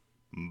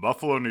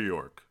Buffalo, New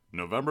York,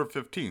 November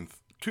 15th,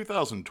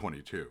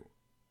 2022.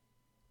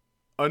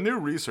 A new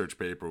research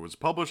paper was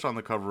published on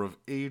the cover of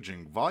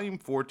Aging, Volume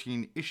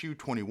 14, Issue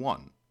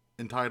 21,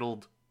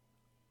 entitled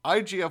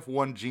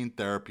IGF-1 Gene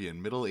Therapy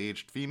in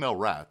Middle-Aged Female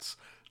Rats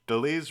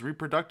Delays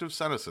Reproductive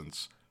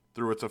Senescence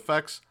Through Its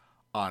Effects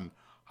on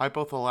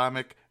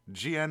Hypothalamic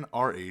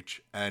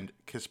GnRH and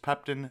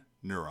Kisspeptin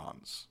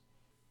Neurons.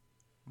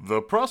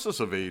 The process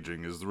of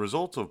aging is the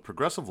result of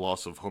progressive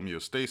loss of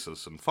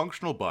homeostasis and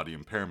functional body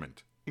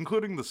impairment,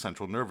 including the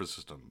central nervous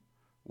system,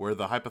 where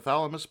the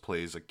hypothalamus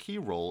plays a key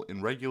role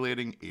in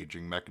regulating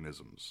aging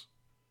mechanisms.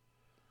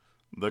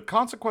 The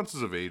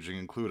consequences of aging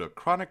include a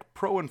chronic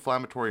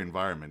pro-inflammatory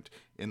environment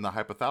in the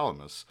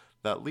hypothalamus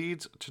that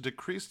leads to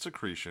decreased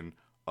secretion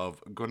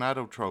of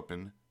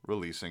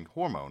gonadotropin-releasing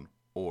hormone,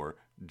 or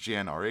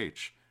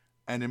GnRH,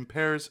 and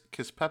impairs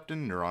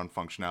kisspeptin neuron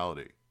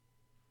functionality.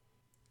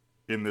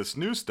 In this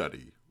new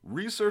study,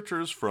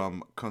 researchers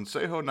from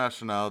Consejo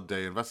Nacional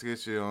de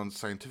Investigaciones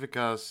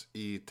Científicas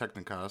y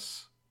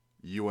Técnicas,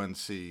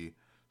 UNC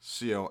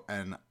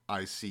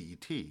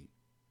CONICET,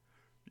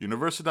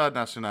 Universidad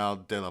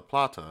Nacional de La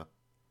Plata,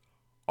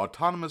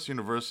 Autonomous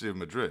University of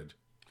Madrid,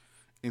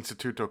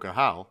 Instituto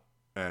Cajal,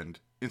 and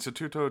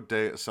Instituto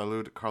de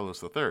Salud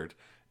Carlos III,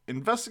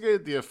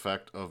 investigated the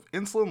effect of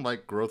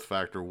insulin-like growth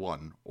factor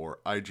 1, or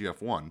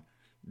IGF-1,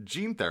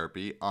 gene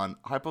therapy on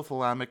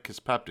hypothalamic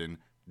kisspeptin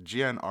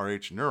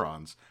GnRH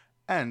neurons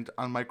and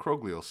on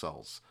microglial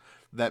cells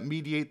that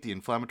mediate the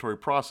inflammatory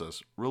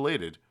process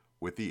related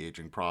with the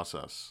aging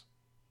process.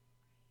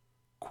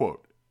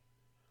 Quote,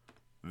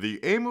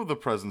 "The aim of the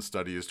present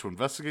study is to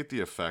investigate the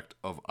effect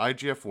of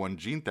IGF-1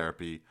 gene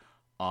therapy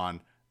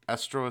on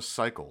estrous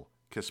cycle,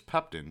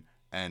 kisspeptin,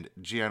 and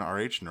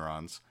GnRH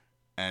neurons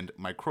and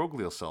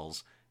microglial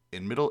cells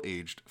in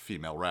middle-aged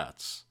female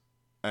rats."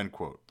 End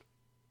quote.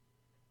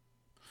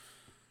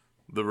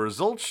 The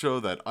results show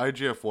that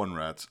IGF-1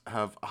 rats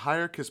have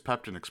higher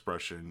kisspeptin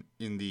expression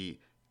in the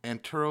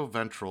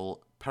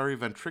anteroventral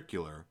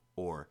periventricular,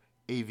 or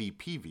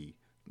AVPV,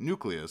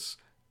 nucleus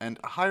and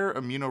higher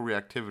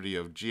immunoreactivity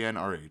of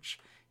GnRH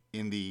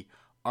in the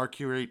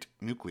arcuate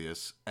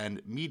nucleus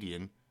and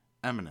median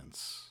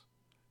eminence.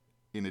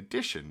 In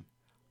addition,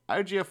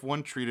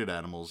 IGF-1 treated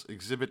animals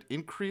exhibit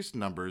increased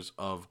numbers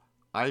of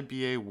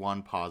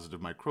IBA1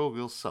 positive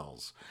microglial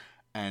cells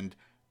and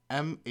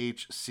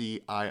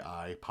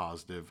MHCII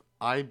positive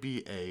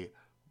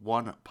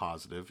IBA1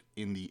 positive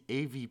in the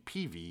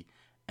AVPV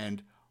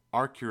and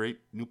arcuate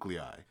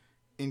nuclei.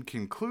 In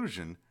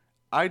conclusion,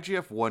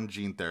 IGF-1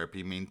 gene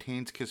therapy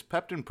maintains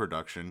kisspeptin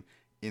production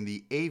in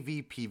the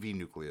AVPV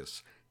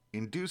nucleus,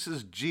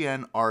 induces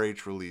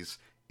GnRH release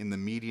in the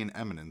median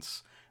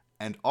eminence,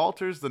 and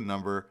alters the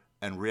number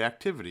and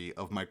reactivity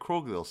of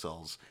microglial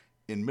cells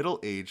in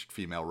middle-aged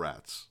female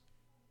rats.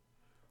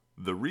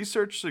 The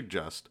research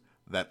suggests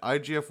that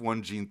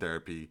IGF-1 gene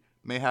therapy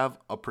may have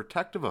a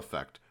protective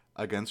effect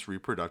against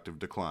reproductive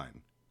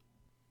decline.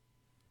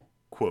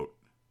 Quote,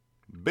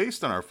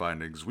 "Based on our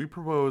findings, we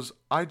propose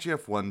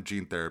IGF-1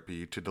 gene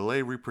therapy to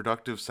delay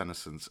reproductive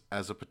senescence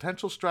as a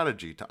potential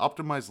strategy to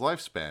optimize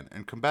lifespan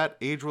and combat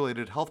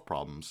age-related health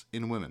problems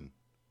in women."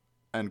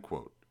 End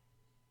quote.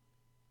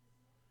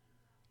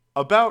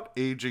 About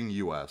Aging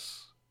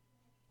US.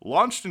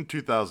 Launched in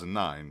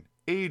 2009,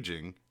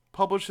 Aging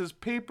publishes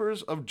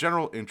papers of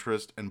general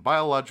interest and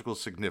biological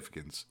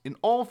significance in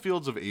all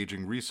fields of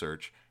aging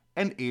research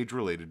and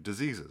age-related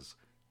diseases,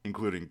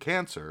 including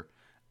cancer,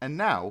 and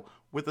now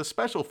with a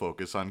special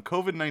focus on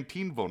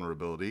COVID-19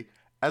 vulnerability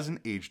as an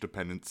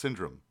age-dependent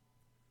syndrome.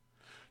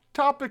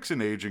 Topics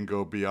in aging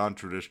go beyond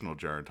traditional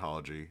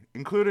gerontology,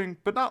 including,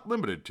 but not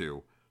limited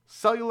to,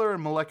 cellular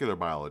and molecular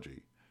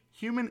biology,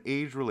 human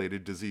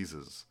age-related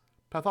diseases,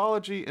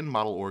 pathology in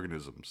model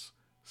organisms,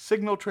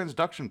 signal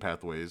transduction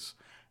pathways,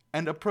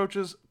 and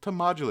approaches to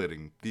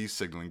modulating these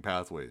signaling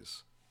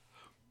pathways.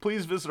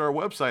 Please visit our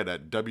website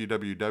at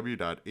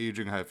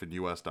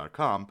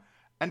www.aging-us.com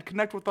and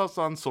connect with us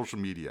on social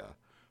media.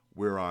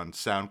 We're on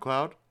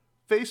SoundCloud,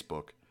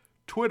 Facebook,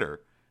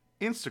 Twitter,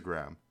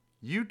 Instagram,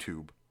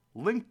 YouTube,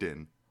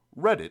 LinkedIn,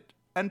 Reddit,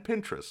 and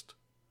Pinterest.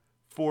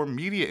 For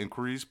media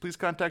inquiries, please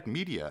contact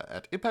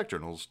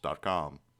media@impactjournals.com.